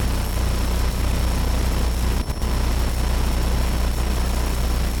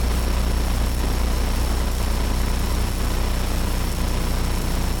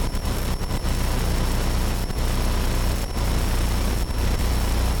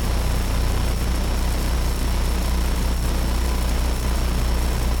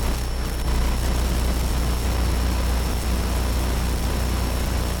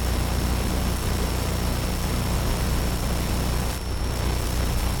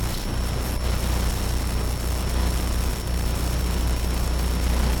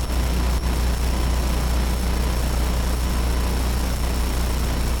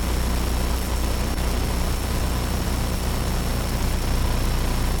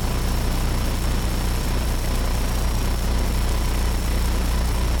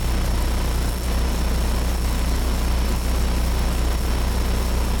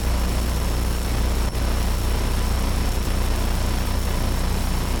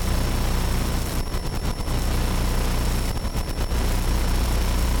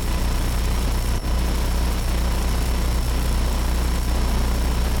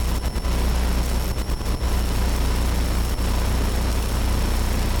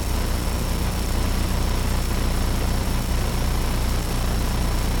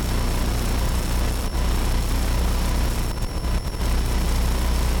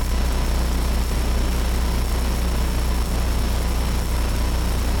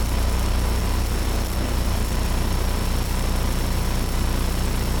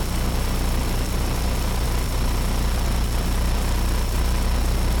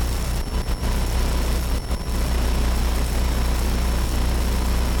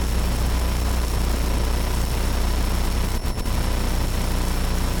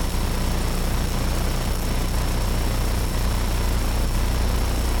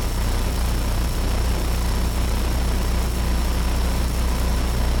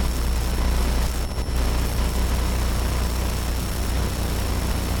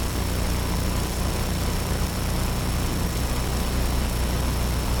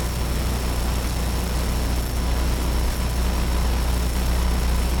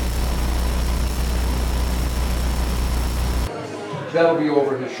That'll be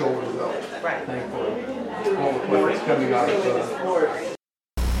over his shoulder, though. Right. Thankfully. All the equipment's coming out of the...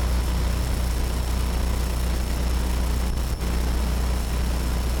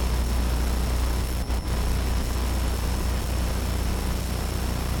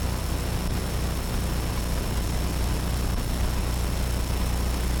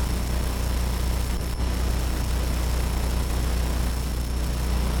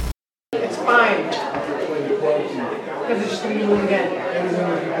 It's fine. Because it's just going to be moving again.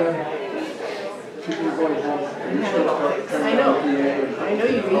 I know. I know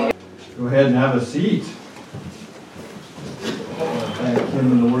you need it. Go ahead and have a seat. Thank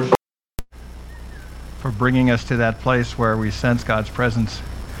Him in the worship. For bringing us to that place where we sense God's presence.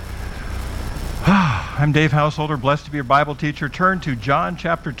 I'm Dave Householder, blessed to be your Bible teacher. Turn to John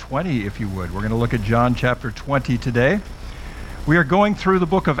chapter 20, if you would. We're going to look at John chapter 20 today. We are going through the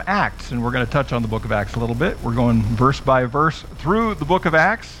book of Acts, and we're going to touch on the book of Acts a little bit. We're going verse by verse through the book of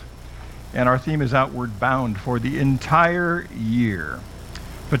Acts, and our theme is Outward Bound for the entire year.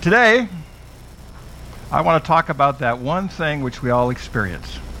 But today, I want to talk about that one thing which we all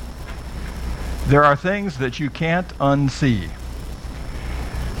experience. There are things that you can't unsee.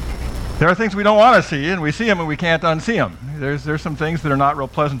 There are things we don't want to see, and we see them and we can't unsee them. There's some things that are not real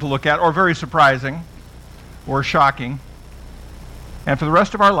pleasant to look at, or very surprising, or shocking. And for the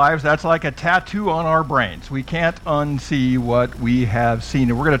rest of our lives, that's like a tattoo on our brains. We can't unsee what we have seen.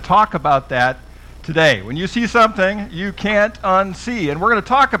 And we're going to talk about that today. When you see something you can't unsee. And we're going to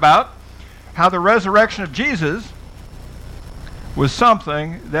talk about how the resurrection of Jesus was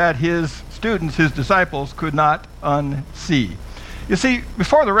something that his students, his disciples, could not unsee. You see,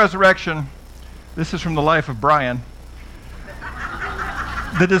 before the resurrection, this is from the life of Brian,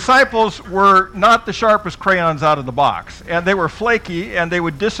 the disciples were not the sharpest crayons out of the box, and they were flaky, and they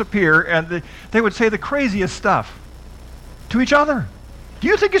would disappear, and they would say the craziest stuff to each other. Do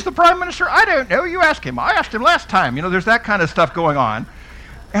you think he's the prime minister? I don't know. You ask him. I asked him last time. You know, there's that kind of stuff going on,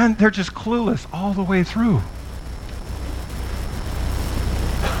 and they're just clueless all the way through.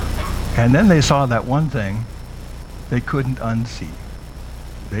 And then they saw that one thing they couldn't unsee.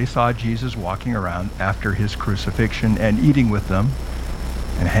 They saw Jesus walking around after his crucifixion and eating with them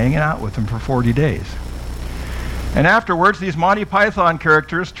and hanging out with them for 40 days. And afterwards, these Monty Python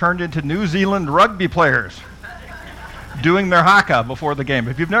characters turned into New Zealand rugby players doing their haka before the game.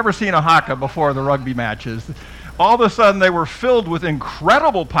 If you've never seen a haka before the rugby matches, all of a sudden they were filled with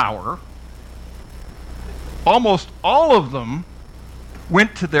incredible power. Almost all of them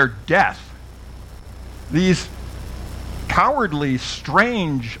went to their death. These cowardly,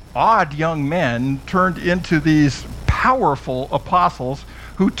 strange, odd young men turned into these powerful apostles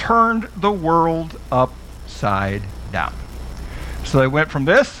who turned the world upside down. So they went from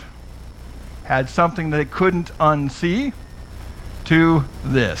this, had something they couldn't unsee, to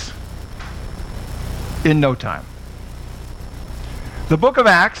this in no time. The book of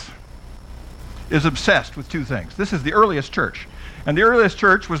Acts is obsessed with two things. This is the earliest church. And the earliest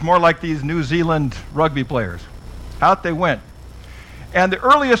church was more like these New Zealand rugby players. Out they went. And the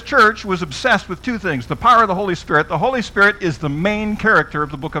earliest church was obsessed with two things: the power of the Holy Spirit. The Holy Spirit is the main character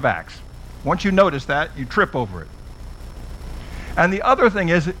of the book of Acts. Once you notice that, you trip over it. And the other thing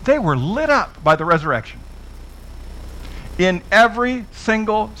is they were lit up by the resurrection. In every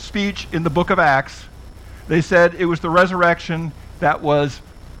single speech in the book of Acts, they said it was the resurrection that was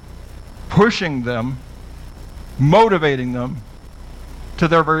pushing them, motivating them to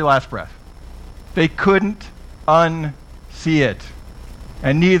their very last breath. They couldn't unsee it.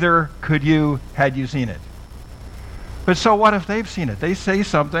 And neither could you had you seen it. But so what if they've seen it? They say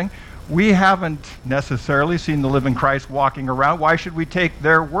something. We haven't necessarily seen the living Christ walking around. Why should we take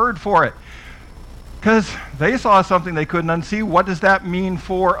their word for it? Because they saw something they couldn't unsee. What does that mean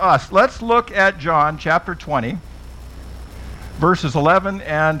for us? Let's look at John chapter 20, verses 11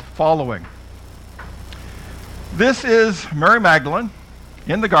 and following. This is Mary Magdalene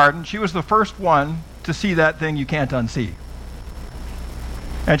in the garden. She was the first one to see that thing you can't unsee.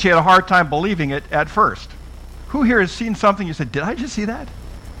 And she had a hard time believing it at first. Who here has seen something you said, did I just see that?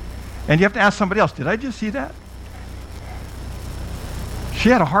 And you have to ask somebody else, did I just see that? She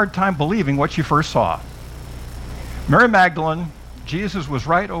had a hard time believing what she first saw. Mary Magdalene, Jesus was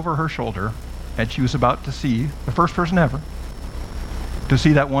right over her shoulder, and she was about to see, the first person ever, to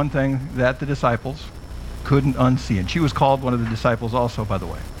see that one thing that the disciples couldn't unsee. And she was called one of the disciples also, by the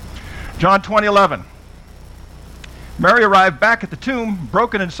way. John 20:11. Mary arrived back at the tomb,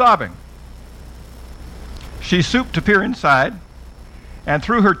 broken and sobbing. She stooped to peer inside, and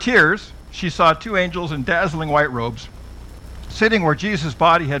through her tears, she saw two angels in dazzling white robes, sitting where Jesus'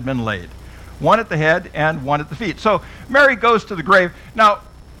 body had been laid, one at the head and one at the feet. So Mary goes to the grave. Now,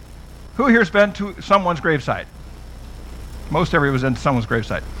 who here's been to someone's gravesite? Most everybody was in someone's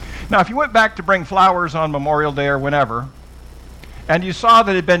gravesite. Now, if you went back to bring flowers on Memorial Day or whenever, and you saw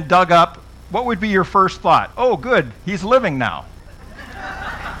that it had been dug up, what would be your first thought? Oh, good, he's living now.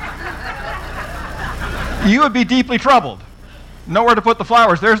 You would be deeply troubled. Nowhere to put the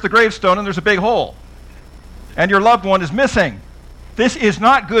flowers. There's the gravestone and there's a big hole. And your loved one is missing. This is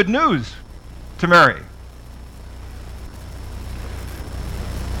not good news to Mary.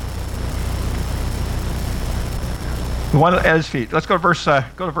 The one at his feet. Let's go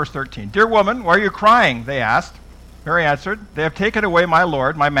to verse 13. Dear woman, why are you crying? They asked. Mary answered, they have taken away my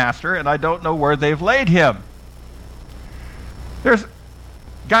Lord, my master, and I don't know where they've laid him. There's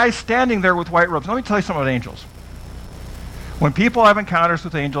guys standing there with white robes. Let me tell you something about angels. When people have encounters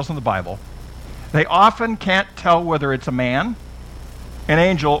with angels in the Bible, they often can't tell whether it's a man, an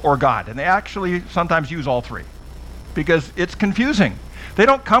angel, or God. And they actually sometimes use all three because it's confusing. They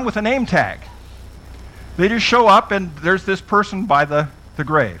don't come with a name tag. They just show up and there's this person by the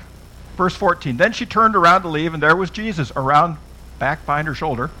grave. Verse 14, then she turned around to leave and there was Jesus around back behind her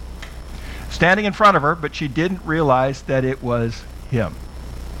shoulder, standing in front of her, but she didn't realize that it was him.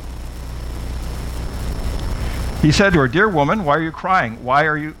 He said to her, dear woman, why are you crying? Who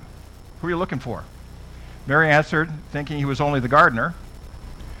are you looking for? Mary answered, thinking he was only the gardener,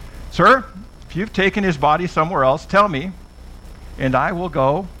 sir, if you've taken his body somewhere else, tell me, and I will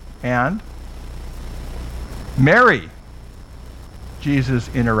go and... Mary,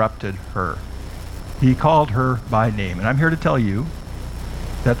 Jesus interrupted her. He called her by name. And I'm here to tell you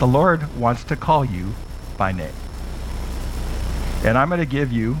that the Lord wants to call you by name. And I'm going to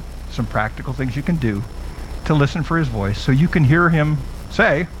give you some practical things you can do to listen for his voice so you can hear him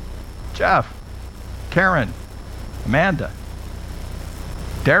say, Jeff, Karen, Amanda,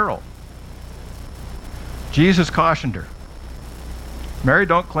 Daryl. Jesus cautioned her, Mary,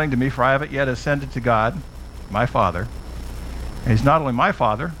 don't cling to me, for I haven't yet ascended to God, my Father. And he's not only my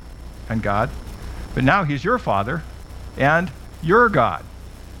Father and God, but now he's your Father and your God.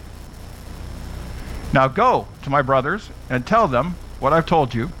 Now go to my brothers and tell them what I've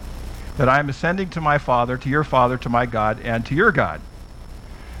told you, that I am ascending to my Father, to my God, and to your God.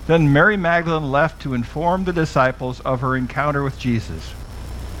 Then Mary Magdalene left to inform the disciples of her encounter with Jesus.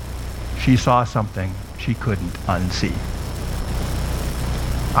 She saw something she couldn't unsee.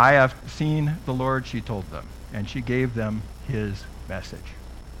 I have seen the Lord, she told them, and she gave them his message.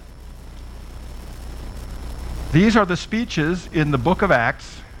 These are the speeches in the book of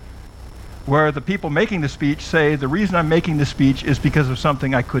Acts where the people making the speech say, the reason I'm making the speech is because of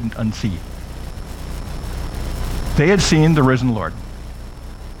something I couldn't unsee. They had seen the risen Lord.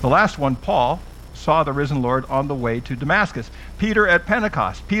 The last one, Paul, saw the risen Lord on the way to Damascus. Peter at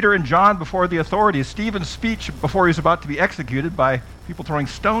Pentecost. Peter and John before the authorities. Stephen's speech before he was about to be executed by people throwing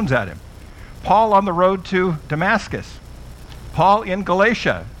stones at him. Paul on the road to Damascus. Paul in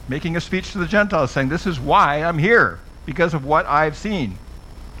Galatia making a speech to the Gentiles saying, this is why I'm here, because of what I've seen.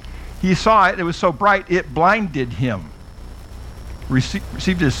 He saw it, it was so bright, it blinded him.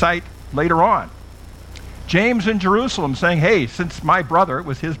 Received his sight later on. James in Jerusalem saying, hey, since my brother, it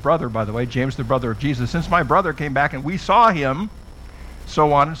was his brother, by the way, James the brother of Jesus, since my brother came back and we saw him,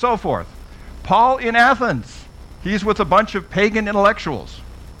 so on and so forth. Paul in Athens, he's with a bunch of pagan intellectuals.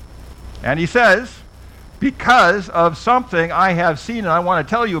 And he says, because of something I have seen and I want to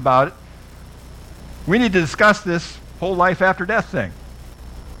tell you about it, we need to discuss this whole life after death thing.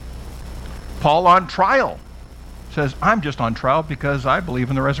 Paul on trial says, I'm just on trial because I believe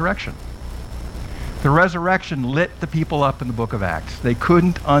in the resurrection. The resurrection lit the people up in the book of Acts. They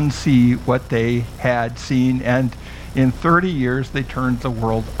couldn't unsee what they had seen, and in 30 years they turned the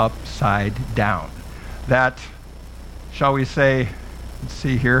world upside down. That, shall we say, let's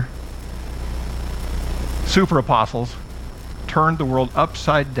see here, super apostles turned the world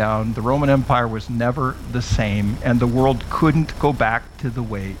upside down. The Roman Empire was never the same, and the world couldn't go back to the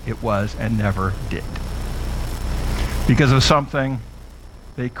way it was and never did. Because of something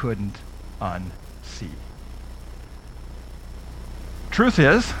they couldn't unsee. Truth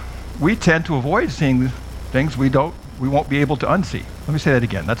is, we tend to avoid seeing things we won't be able to unsee. Let me say that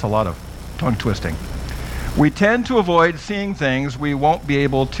again. That's a lot of tongue twisting. We tend to avoid seeing things we won't be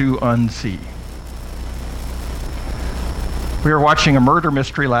able to unsee. We were watching a murder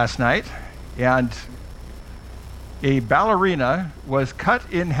mystery last night, and a ballerina was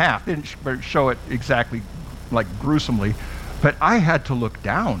cut in half. Didn't show it exactly, like gruesomely, but I had to look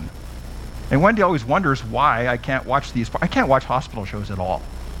down. And Wendy always wonders why I can't watch hospital shows at all.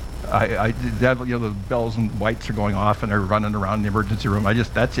 The bells and whites are going off and they're running around the emergency room.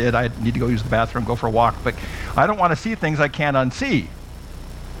 That's it. I need to go use the bathroom, go for a walk. But I don't want to see things I can't unsee.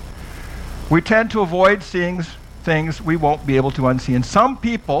 We tend to avoid seeing things we won't be able to unsee. And some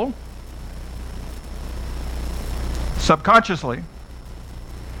people, subconsciously,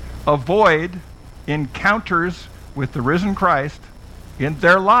 avoid encounters with the risen Christ in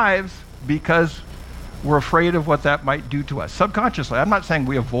their lives because we're afraid of what that might do to us. Subconsciously. I'm not saying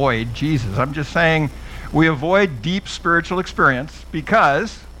we avoid Jesus. I'm just saying we avoid deep spiritual experience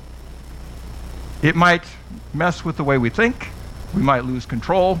because it might mess with the way we think. We might lose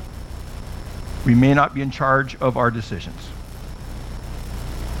control. We may not be in charge of our decisions.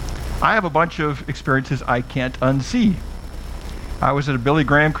 I have a bunch of experiences I can't unsee. I was at a Billy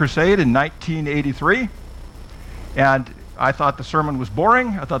Graham crusade in 1983, and I thought the sermon was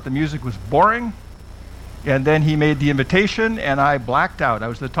boring. I thought the music was boring. And then he made the invitation, and I blacked out. I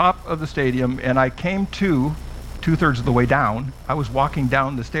was at the top of the stadium, and I came to two-thirds of the way down. I was walking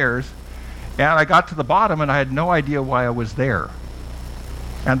down the stairs, and I got to the bottom, and I had no idea why I was there.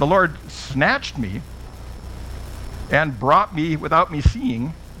 And the Lord snatched me and brought me, without me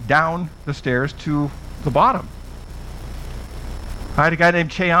seeing, down the stairs to the bottom. I had a guy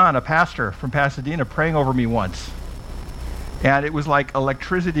named Cheon, a pastor from Pasadena, praying over me once. And it was like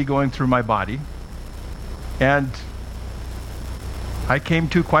electricity going through my body. And I came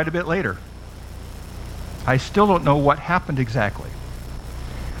to quite a bit later. I still don't know what happened exactly.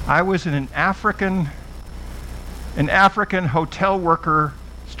 I was in an African hotel worker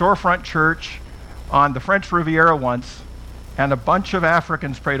storefront church on the French Riviera once, and a bunch of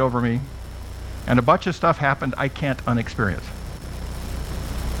Africans prayed over me, and a bunch of stuff happened I can't unexperience.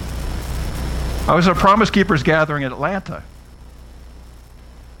 I was at a Promise Keepers gathering in Atlanta,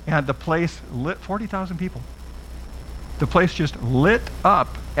 and the place lit, 40,000 people. The place just lit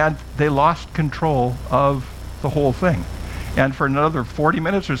up, and they lost control of the whole thing. And for another 40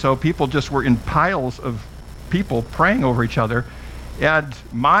 minutes or so, people just were in piles of people praying over each other. And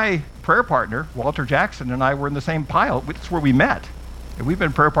my prayer partner, Walter Jackson, and I were in the same pile. It's where we met. And we've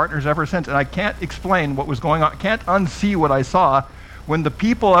been prayer partners ever since. And I can't explain what was going on. I can't unsee what I saw when the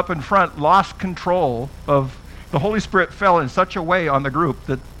people up in front lost control of, the Holy Spirit fell in such a way on the group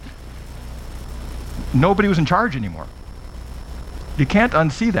that nobody was in charge anymore. You can't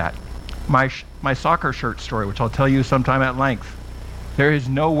unsee that. My soccer shirt story, which I'll tell you sometime at length, there is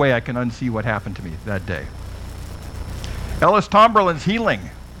no way I can unsee what happened to me that day. Ellis Tomberlin's healing.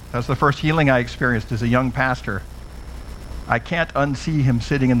 That's the first healing I experienced as a young pastor. I can't unsee him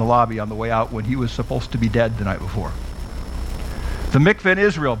sitting in the lobby on the way out when he was supposed to be dead the night before. The mikveh in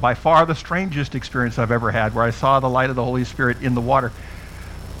Israel, by far the strangest experience I've ever had, where I saw the light of the Holy Spirit in the water.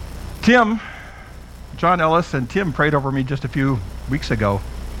 John Ellis and Tim prayed over me just a few weeks ago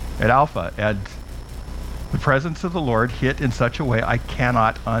at Alpha, and the presence of the Lord hit in such a way I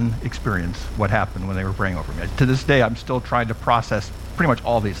cannot unexperience what happened when they were praying over me. To this day, I'm still trying to process pretty much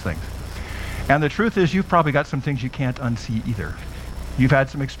all these things. And the truth is, you've probably got some things you can't unsee either. You've had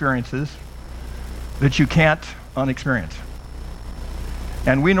some experiences that you can't unexperience.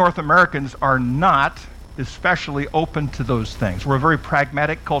 And we North Americans are not especially open to those things. We're a very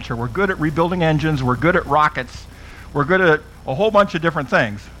pragmatic culture. We're good at rebuilding engines. We're good at rockets. We're good at a whole bunch of different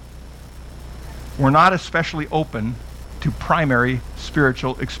things. We're not especially open to primary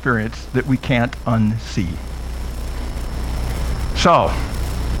spiritual experience that we can't unsee. So,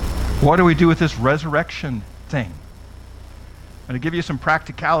 what do we do with this resurrection thing? I'm going to give you some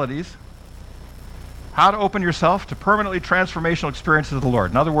practicalities. How to open yourself to permanently transformational experiences of the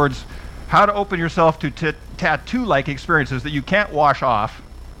Lord. In other words, how to open yourself to tattoo-like experiences that you can't wash off,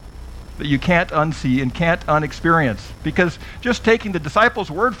 that you can't unsee and can't unexperience. Because just taking the disciples'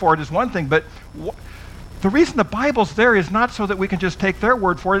 word for it is one thing, but the reason the Bible's there is not so that we can just take their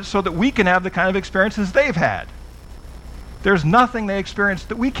word for it, it's so that we can have the kind of experiences they've had. There's nothing they experienced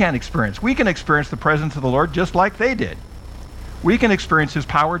that we can't experience. We can experience the presence of the Lord just like they did. We can experience His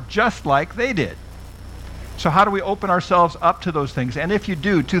power just like they did. So how do we open ourselves up to those things? And if you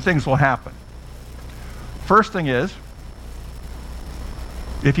do, two things will happen. First thing is,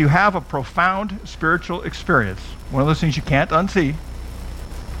 if you have a profound spiritual experience, one of those things you can't unsee,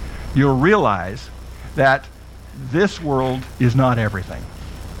 you'll realize that this world is not everything.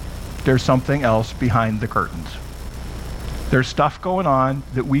 There's something else behind the curtains. There's stuff going on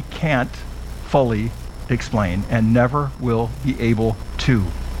that we can't fully explain and never will be able to.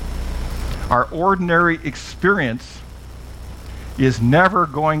 Our ordinary experience is never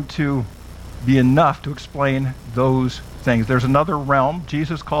going to be enough to explain those things. There's another realm.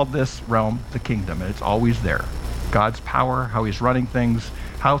 Jesus called this realm the kingdom, and it's always there. God's power, how He's running things,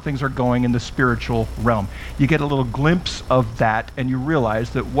 how things are going in the spiritual realm. You get a little glimpse of that, and you realize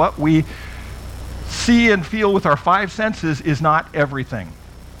that what we see and feel with our five senses is not everything.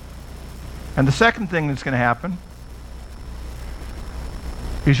 And the second thing that's going to happen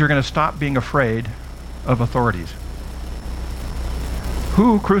is you're going to stop being afraid of authorities.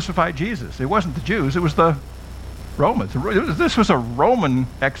 Who crucified Jesus? It wasn't the Jews, it was the Romans. This was a Roman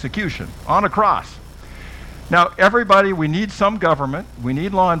execution on a cross. Now, everybody, we need some government, we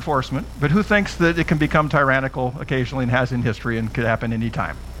need law enforcement, but who thinks that it can become tyrannical occasionally and has in history and could happen any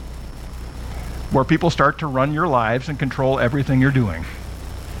time? Where people start to run your lives and control everything you're doing.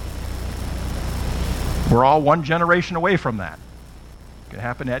 We're all one generation away from that. It could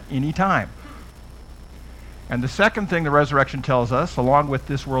happen at any time. And the second thing the resurrection tells us, along with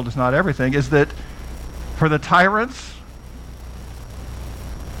this world is not everything, is that for the tyrants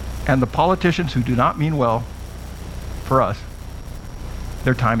and the politicians who do not mean well for us,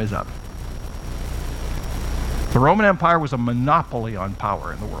 their time is up. The Roman Empire was a monopoly on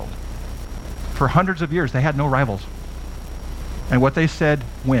power in the world. For hundreds of years, they had no rivals. And what they said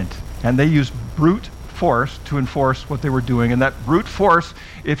went. And they used brute force to enforce what they were doing. And that brute force,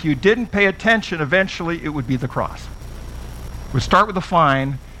 if you didn't pay attention, eventually it would be the cross. It would start with a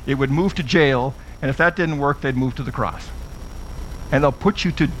fine, it would move to jail, and if that didn't work, they'd move to the cross. And they'll put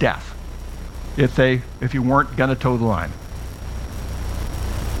you to death if you weren't going to toe the line.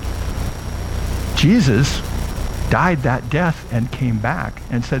 Jesus died that death and came back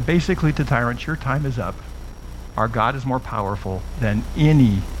and said basically to tyrants, your time is up. Our God is more powerful than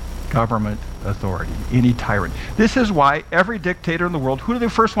any government authority, any tyrant. This is why every dictator in the world, who do they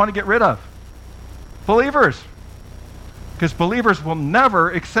first want to get rid of? Believers. Because believers will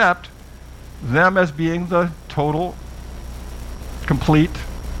never accept them as being the total, complete,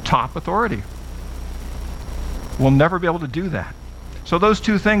 top authority. We'll never be able to do that. So those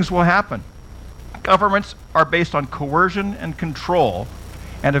two things will happen. Governments are based on coercion and control,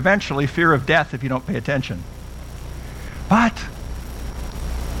 and eventually fear of death if you don't pay attention. But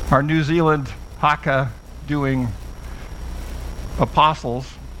our New Zealand haka doing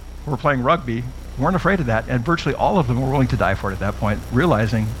apostles who were playing rugby weren't afraid of that, and virtually all of them were willing to die for it at that point,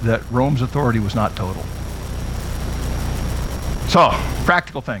 realizing that Rome's authority was not total. So,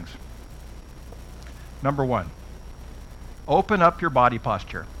 practical things. Number one, open up your body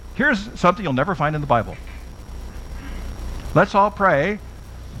posture. Here's something you'll never find in the Bible. Let's all pray,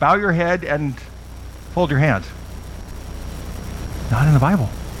 bow your head, and fold your hands. Not in the Bible.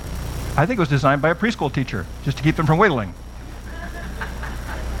 I think it was designed by a preschool teacher, just to keep them from wiggling.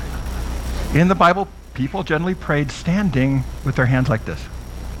 In the Bible, people generally prayed standing with their hands like this.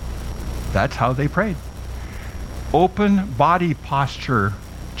 That's how they prayed. Open body posture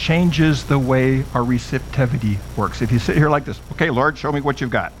changes the way our receptivity works. If you sit here like this, okay, Lord, show me what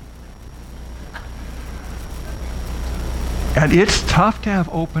you've got. And it's tough to have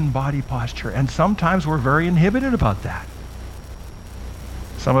open body posture, and sometimes we're very inhibited about that.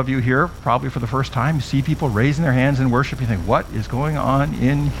 Some of you here, probably for the first time, see people raising their hands in worship. You think, what is going on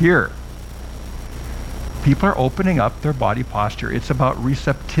in here? People are opening up their body posture. It's about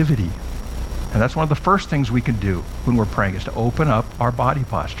receptivity. And that's one of the first things we can do when we're praying, is to open up our body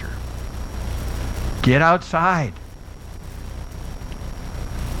posture. Get outside.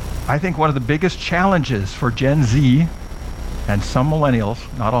 I think one of the biggest challenges for Gen Z and some millennials,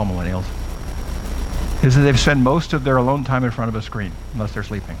 not all millennials, is that they've spent most of their alone time in front of a screen, unless they're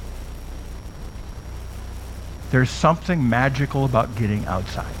sleeping. There's something magical about getting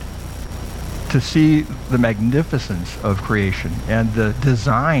outside, to see the magnificence of creation and the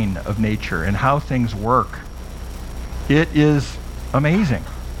design of nature and how things work. It is amazing.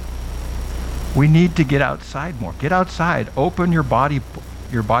 We need to get outside more. Get outside. Open your body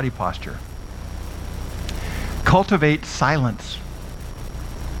posture. Cultivate silence.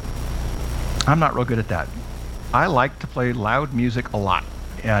 I'm not real good at that. I like to play loud music a lot.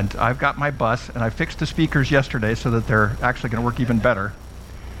 And I've got my bus, and I fixed the speakers yesterday so that they're actually going to work even better.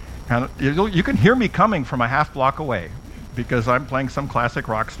 And you can hear me coming from a half block away, because I'm playing some classic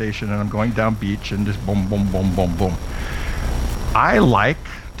rock station and I'm going down beach and just boom, boom, boom, boom, boom. I like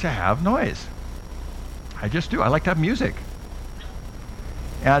to have noise. I just do. I like to have music.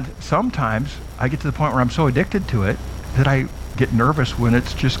 And sometimes I get to the point where I'm so addicted to it that I get nervous when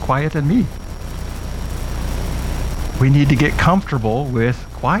it's just quiet and me. We need to get comfortable with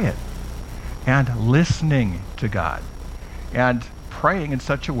quiet and listening to God and praying in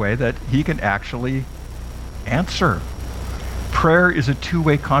such a way that he can actually answer. Prayer is a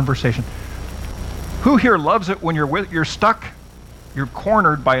two-way conversation. Who here loves it when you're stuck, you're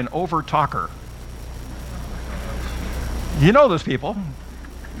cornered by an over-talker? You know those people.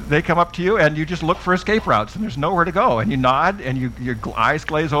 they come up to you and you just look for escape routes and there's nowhere to go. And you nod and your eyes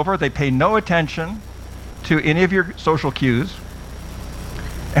glaze over. They pay no attention to any of your social cues.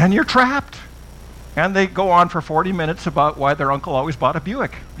 And you're trapped. And they go on for 40 minutes about why their uncle always bought a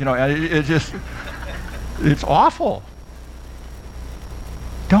Buick. You know, and it just, it's awful.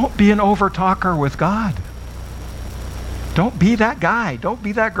 Don't be an over-talker with God. Don't be that guy. Don't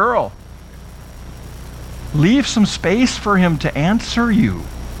be that girl. Leave some space for him to answer you.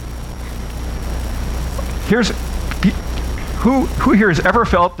 Who here has ever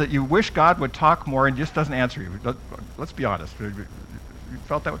felt that you wish God would talk more and just doesn't answer you? Let's be honest. You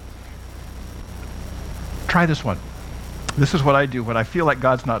felt that way? Try this one. This is what I do when I feel like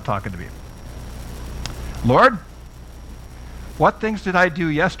God's not talking to me. Lord, what things did I do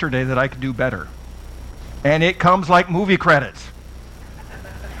yesterday that I could do better? And it comes like movie credits.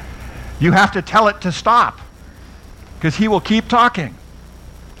 You have to tell it to stop because he will keep talking.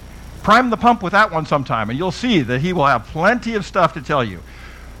 Prime the pump with that one sometime and you'll see that he will have plenty of stuff to tell you.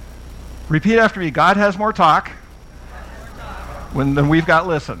 Repeat after me. God has more talk than we've got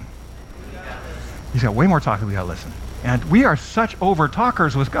listen. He's got way more talk than we got listen. And we are such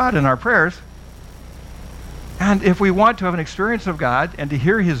over-talkers with God in our prayers. And if we want to have an experience of God and to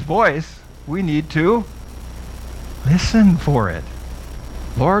hear his voice, we need to listen for it.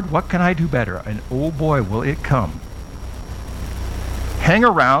 Lord, what can I do better? And oh boy, will it come. Hang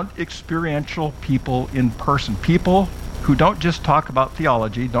around experiential people in person. People who don't just talk about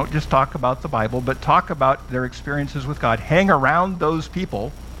theology, don't just talk about the Bible, but talk about their experiences with God. Hang around those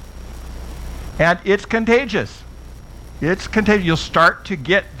people. And it's contagious. It's contagious. You'll start to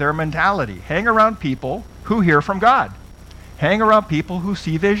get their mentality. Hang around people who hear from God. Hang around people who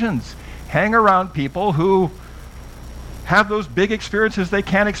see visions. Hang around people who have those big experiences they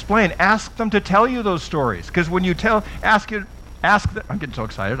can't explain. Ask them to tell you those stories. Because when you ask them, I'm getting so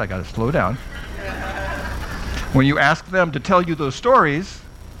excited, I got to slow down. When you ask them to tell you those stories,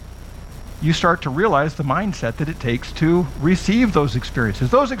 you start to realize the mindset that it takes to receive those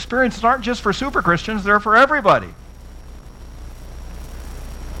experiences. Those experiences aren't just for super Christians, they're for everybody.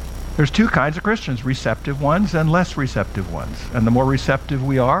 There's two kinds of Christians, receptive ones and less receptive ones. And the more receptive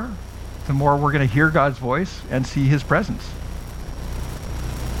we are, the more we're going to hear God's voice and see his presence.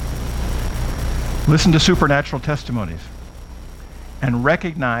 Listen to supernatural testimonies and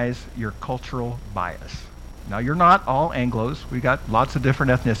recognize your cultural bias. Now, you're not all Anglos. We got lots of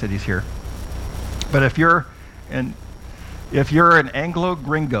different ethnicities here. But if you're an Anglo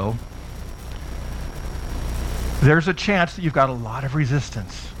gringo, there's a chance that you've got a lot of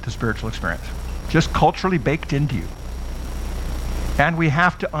resistance to spiritual experience, just culturally baked into you. And we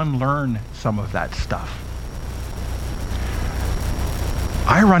have to unlearn some of that stuff.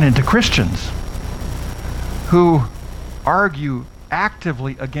 I run into Christians who argue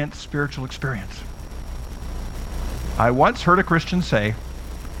actively against spiritual experience. I once heard a Christian say,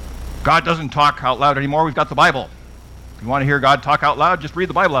 God doesn't talk out loud anymore, we've got the Bible. If you want to hear God talk out loud, just read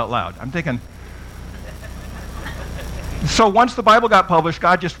the Bible out loud. I'm thinking, so once the Bible got published,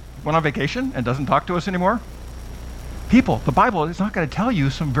 God just went on vacation and doesn't talk to us anymore? People, the Bible is not going to tell you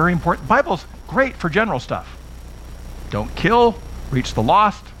some very important, the Bible's great for general stuff. Don't kill, reach the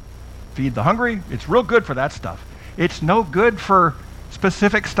lost, feed the hungry. It's real good for that stuff. It's no good for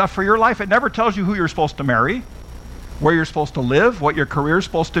specific stuff for your life. It never tells you who you're supposed to marry, where you're supposed to live, what your career is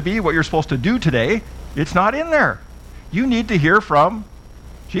supposed to be, what you're supposed to do today. It's not in there. You need to hear from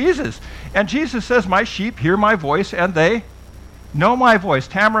Jesus. And Jesus says, my sheep hear my voice and they know my voice.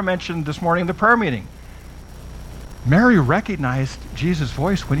 Tamara mentioned this morning in the prayer meeting. Mary recognized Jesus'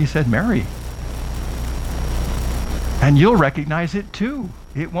 voice when he said Mary. And you'll recognize it too.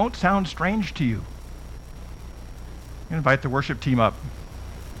 It won't sound strange to you. Invite the worship team up.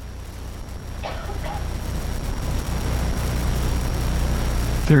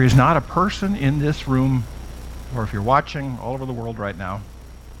 There is not a person in this room, or if you're watching all over the world right now,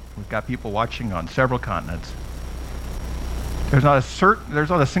 we've got people watching on several continents. There's not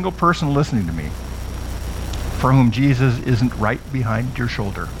a single person listening to me for whom Jesus isn't right behind your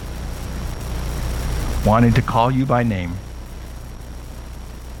shoulder, wanting to call you by name,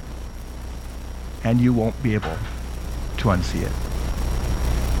 and you won't be able to unsee it.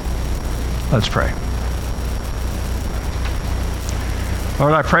 Let's pray.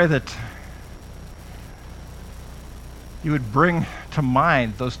 Lord, I pray that you would bring to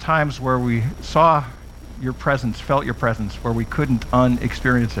mind those times where we saw your presence, felt your presence, where we couldn't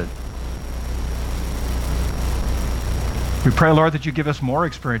unexperience it. We pray, Lord, that you give us more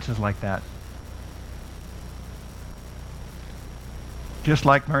experiences like that. Just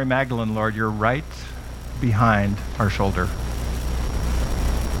like Mary Magdalene, Lord, you're right behind our shoulder.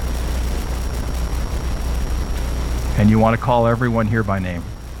 And you want to call everyone here by name.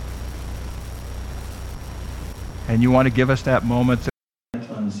 And you want to give us that moment that can't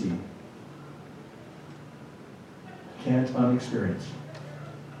unsee, can't unexperience.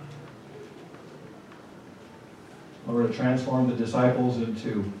 Lord, to transform the disciples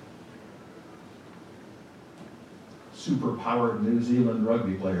into super-powered New Zealand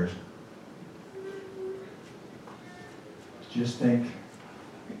rugby players. Just think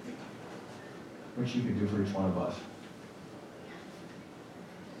what you could do for each one of us.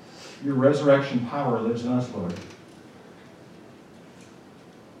 Your resurrection power lives in us, Lord.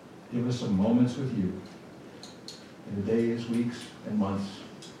 Give us some moments with you in the days, weeks, and months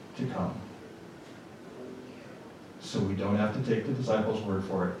to come, so we don't have to take the disciples' word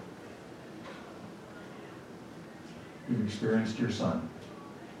for it. We've experienced your Son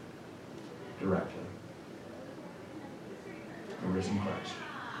directly, the risen Christ.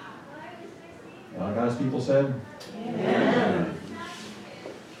 And all God's people said, Amen.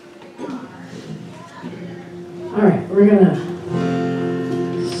 All right, we're going to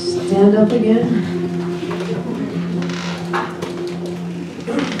stand up again.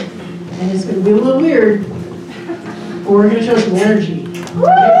 And it's going to be a little weird, but we're going to show some energy.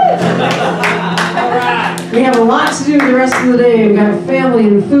 We have a lot to do the rest of the day. We've got family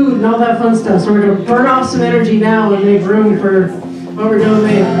and food and all that fun stuff. So we're going to burn off some energy now and make room for what we're doing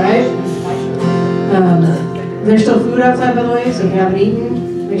later, right? There's still food outside, by the way, so if you haven't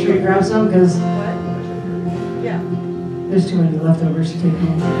eaten, make sure you grab some, because there's too many leftovers to take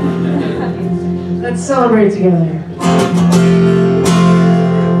home. Let's celebrate together.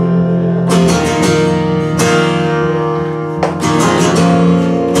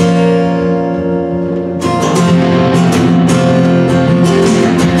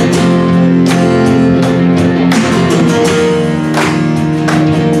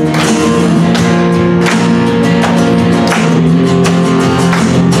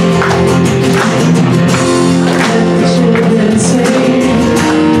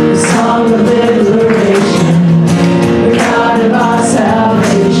 Song of liberation, the God of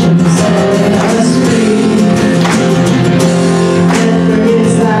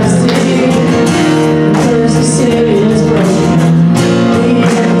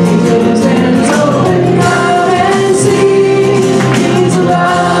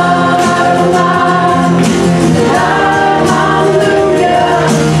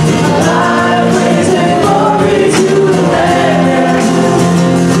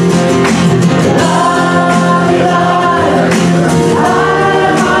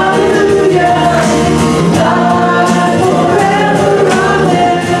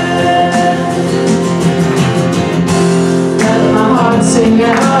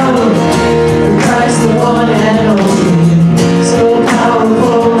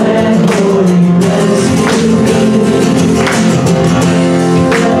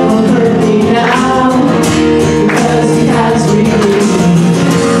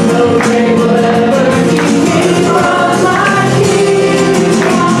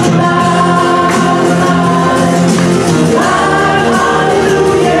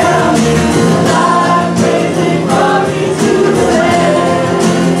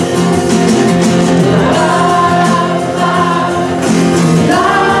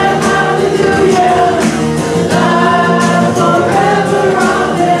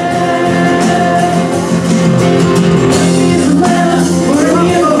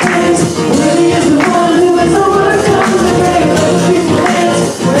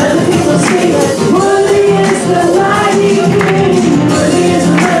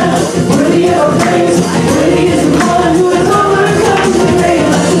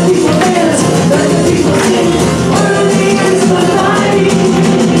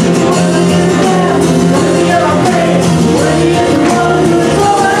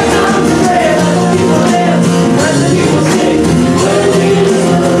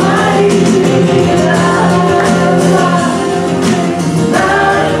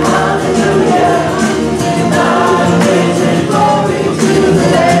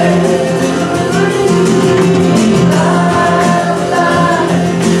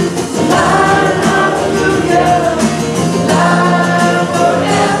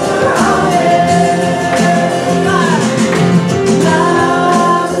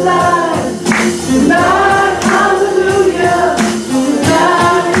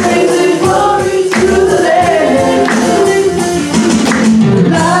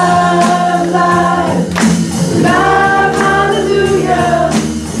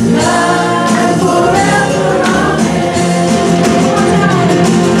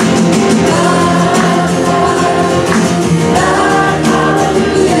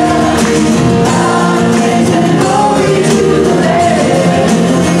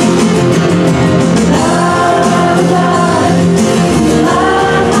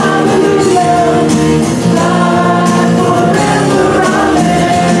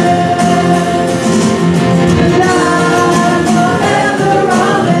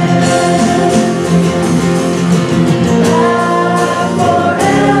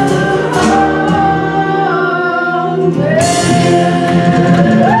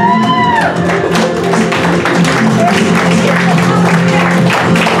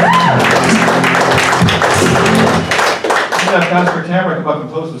have Pastor Tamara come up and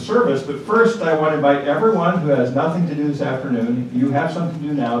close the service, but first I want to invite everyone who has nothing to do this afternoon. You have something to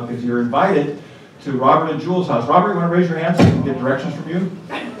do now because you're invited to Robert and Jules' house. Robert, you want to raise your hand so we can get directions from you?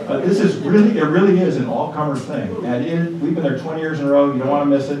 This is really, it really is an all-comers thing. And we've been there 20 years in a row. You don't want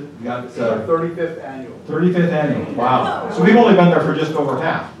to miss it. We got 35th annual. 35th annual. Wow. So we've only been there for just over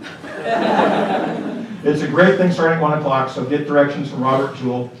half. It's a great thing starting at 1 o'clock, so get directions from Robert and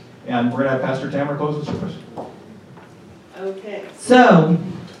Jewel. And we're going to have Pastor Tamara close the service. Okay. So,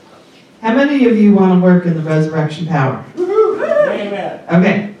 how many of you want to work in the resurrection power? Amen.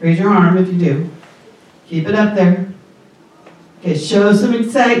 Okay, raise your arm if you do. Keep it up there. Okay, show some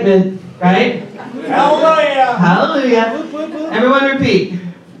excitement, right? Hallelujah. Hallelujah. Everyone repeat.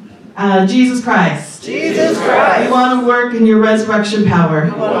 Jesus Christ. Jesus Christ. We want to work in your resurrection power.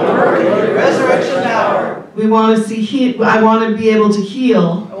 We want to work in your resurrection power. We want to see, I want to be able to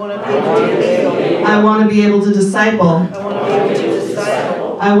heal. I want to be able to heal. I want to be able to disciple. I want to be able to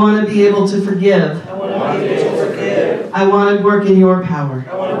disciple. I want to be able to forgive. I want to be able to forgive. I want to work in your power.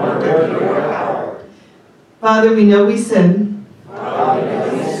 I want to work in your power. Father, we know we sin.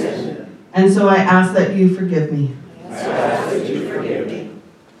 And so I ask that you forgive me.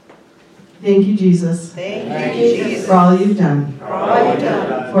 Thank you, Jesus, Thank you, Jesus, for all you've done. for all you've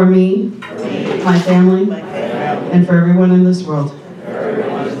done For me, my family, my family, and for everyone in this world. for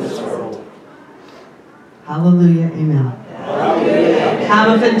everyone in this world. Hallelujah. Amen. Hallelujah.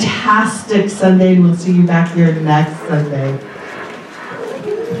 Have a fantastic Sunday, and we'll see you back here next Sunday.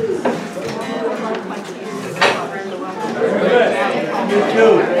 You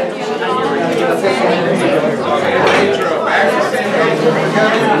too.